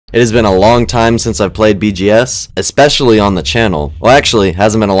It has been a long time since I've played BGS, especially on the channel. Well, actually, it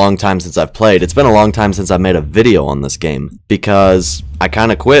hasn't been a long time since I've played. It's been a long time since I've made a video on this game, because I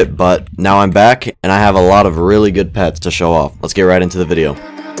kind of quit, but now I'm back, and I have a lot of really good pets to show off. Let's get right into the video.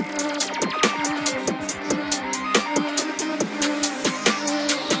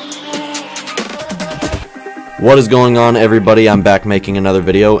 What is going on, everybody? I'm back making another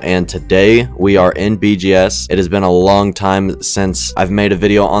video, and today we are in BGS. It has been a long time since I've made a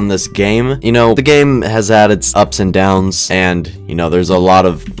video on this game. You know, the game has had its ups and downs, and you know, there's a lot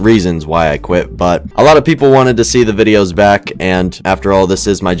of reasons why I quit, but a lot of people wanted to see the videos back, and after all, this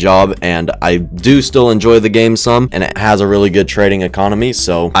is my job, and I do still enjoy the game some, and it has a really good trading economy,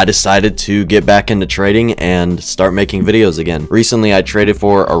 so I decided to get back into trading and start making videos again. Recently, I traded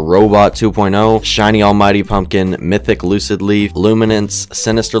for a Robot 2.0, Shiny Almighty Pumpkin, Mythic Lucid Leaf, Luminance,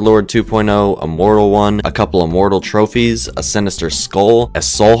 Sinister Lord 2.0, Immortal 1, a couple Immortal trophies, a Sinister Skull, a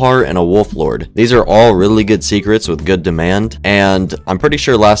Soul Heart, and a Wolf Lord. These are all really good secrets with good demand, and I'm pretty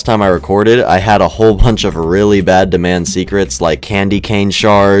sure last time I recorded, I had a whole bunch of really bad demand secrets like Candy Cane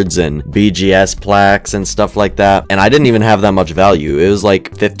Shards and BGS plaques and stuff like that, and I didn't even have that much value. It was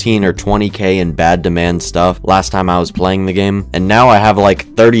like 15 or 20k in bad demand stuff last time I was playing the game, and now I have like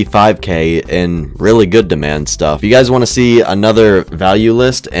 35k in really good demand stuff. If you guys want to see another value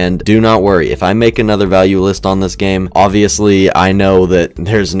list, and do not worry, if I make another value list on this game, obviously I know that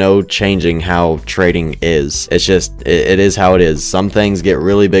there's no changing how trading is. It's just, it is how it is. Some things get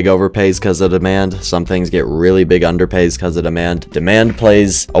really big overpays because of demand. Some things get really big underpays because of demand. Demand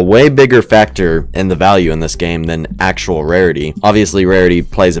plays a way bigger factor in the value in this game than actual rarity. Obviously, rarity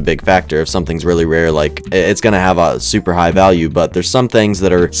plays a big factor. If something's really rare, like, it's gonna have a super high value, but there's some things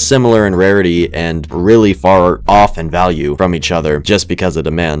that are similar in rarity and really far off in value from each other just because of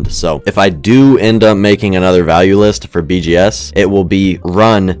demand. So if I do end up making another value list for BGS, it will be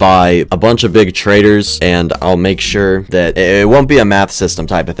run by a bunch of big traders, and I'll make sure that it won't be a math system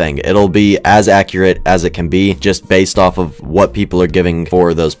type of thing. It'll be as accurate as it can be, just based off of what people are giving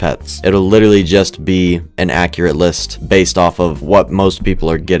for those pets. It'll literally just be an accurate list based off of what most people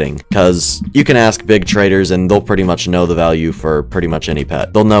are getting, because you can ask big traders and they'll pretty much know the value for pretty much any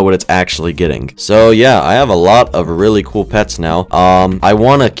pet. They'll know what it's actually getting. So yeah, I have a lot of really cool pets now. I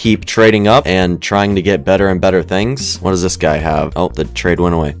want to keep trading up and trying to get better and better things. What does this guy have? Oh, the trade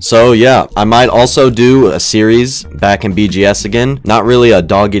went away. So yeah, I might also do a series back in BGS again. Not really a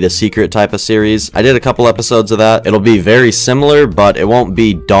doggy to secret type of series. I did a couple episodes of that. It'll be very similar, but it won't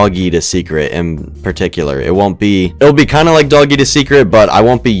be doggy to secret in particular. It'll be kind of like doggy to secret, but I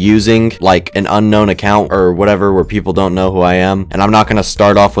won't be using like an unknown account or whatever where people don't know who I am, and I'm not going to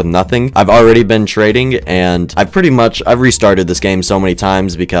start off with nothing. I've already been trading, and I've restarted this game so many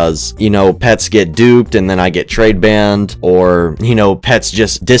times because, you know, pets get duped and then I get trade banned, or, you know, pets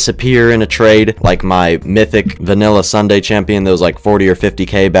just disappear in a trade, like my mythic vanilla Sunday champion that was like 40 or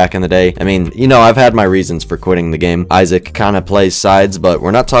 50k back in the day. I mean, you know, I've had my reasons for quitting the game. Isaac kind of plays sides, but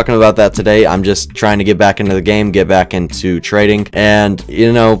we're not talking about that today. I'm just trying to get back into the game, get back into trading, and,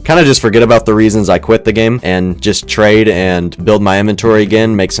 you know, kind of just forget about the reasons I quit the game and just trade and build my inventory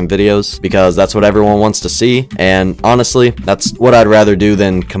again, make some videos, because that's what everyone wants to see. And honestly, that's what I'd rather do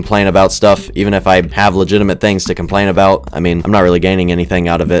than complain about stuff, even if I have legitimate things to complain about. I mean, I'm not really gaining anything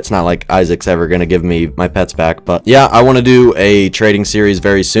out of it. It's not like Isaac's ever gonna give me my pets back. But yeah, I want to do a trading series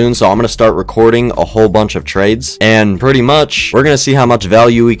very soon, so I'm gonna start recording a whole bunch of trades, and pretty much we're gonna see how much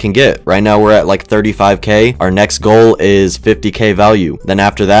value we can get. Right now we're at like 35k. Our next goal is 50k value. Then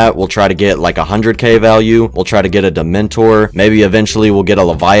after that, we'll try to get like 100k value. We'll try to get a Dementor. Maybe eventually we'll get a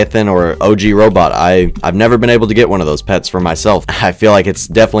Leviathan or OG Robot. I've never been able to get one of those pets for myself. I feel like it's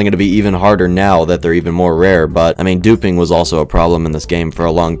definitely going to be even harder now that they're even more rare, but I mean, duping was also a problem in this game for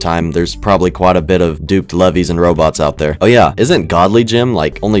a long time. There's probably quite a bit of duped levies and robots out there. Oh yeah, isn't Godly Gym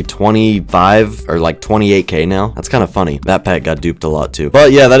like only 25 or like 28k now? That's kind of funny. That pet got duped a lot too.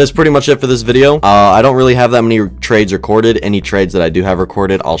 But yeah, that is pretty much it for this video. I don't really have that many trades recorded. Any trades that I do have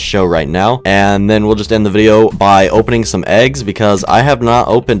recorded, I'll show right now, and then we'll just end the video by opening some eggs, because I have not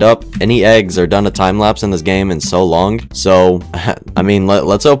opened up any eggs or done a time lapse in this game in so long. So I mean,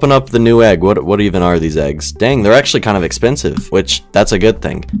 let's open up the new egg. What even are these eggs? Dang, they're actually kind of expensive, which that's a good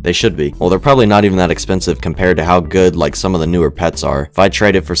thing. They should be. Well, they're probably not even that expensive compared to how good like some of the newer pets are. If I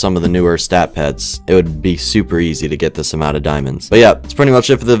traded for some of the newer stat pets, it would be super easy to get this amount of diamonds. But yeah, that's pretty much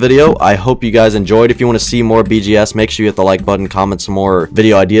it for the video. I hope you guys enjoyed. If you want to see more BGS, make sure you hit the like button, comment some more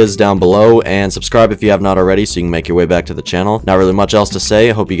video ideas down below, and subscribe if you have not already so you can make your way back to the channel. Not really much else to say.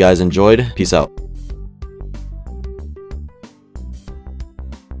 I hope you guys enjoyed. Peace out.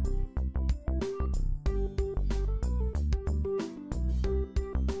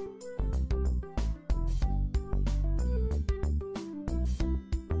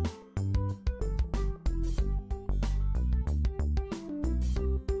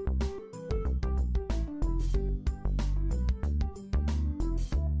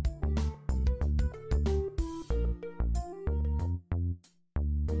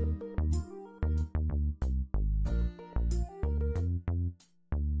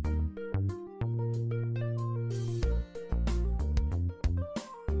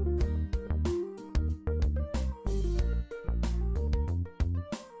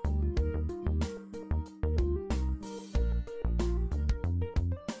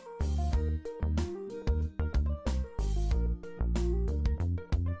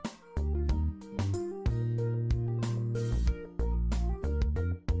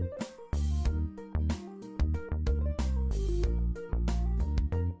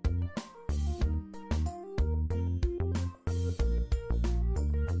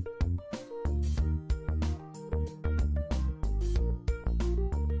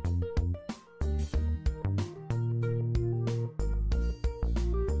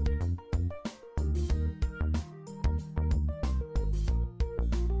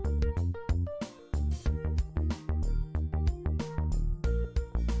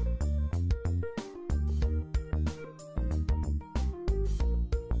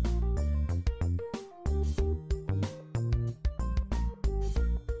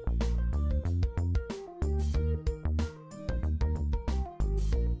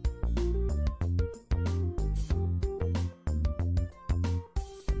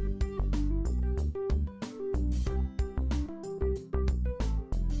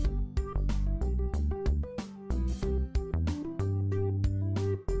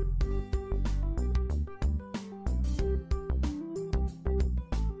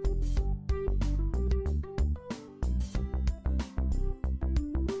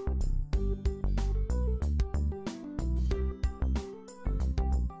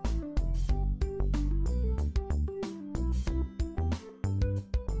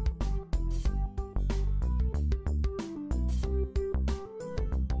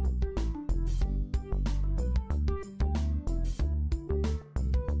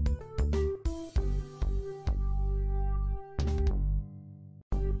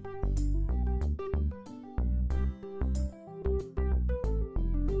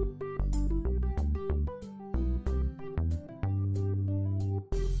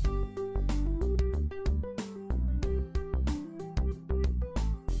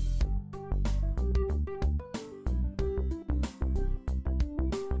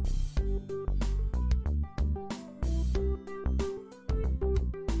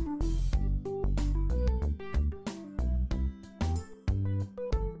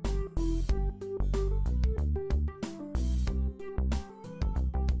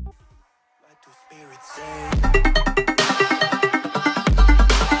 Say